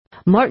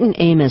Martin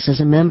Amis is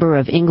a member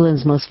of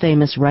England's most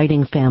famous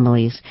writing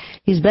families.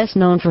 He's best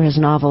known for his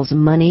novels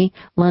Money,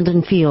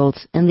 London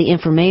Fields, and The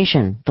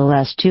Information. The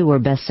last two were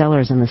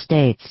bestsellers in the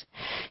States.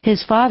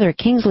 His father,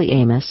 Kingsley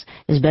Amis,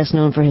 is best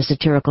known for his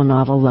satirical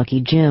novel Lucky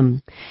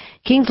Jim.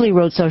 Kingsley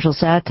wrote social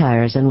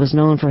satires and was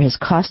known for his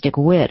caustic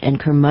wit and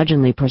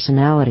curmudgeonly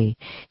personality.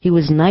 He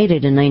was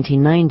knighted in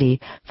 1990,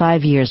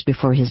 5 years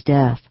before his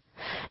death.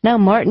 Now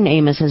Martin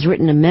Amis has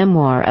written a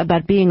memoir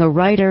about being a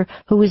writer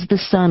who is the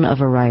son of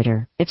a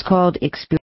writer. It's called Experience.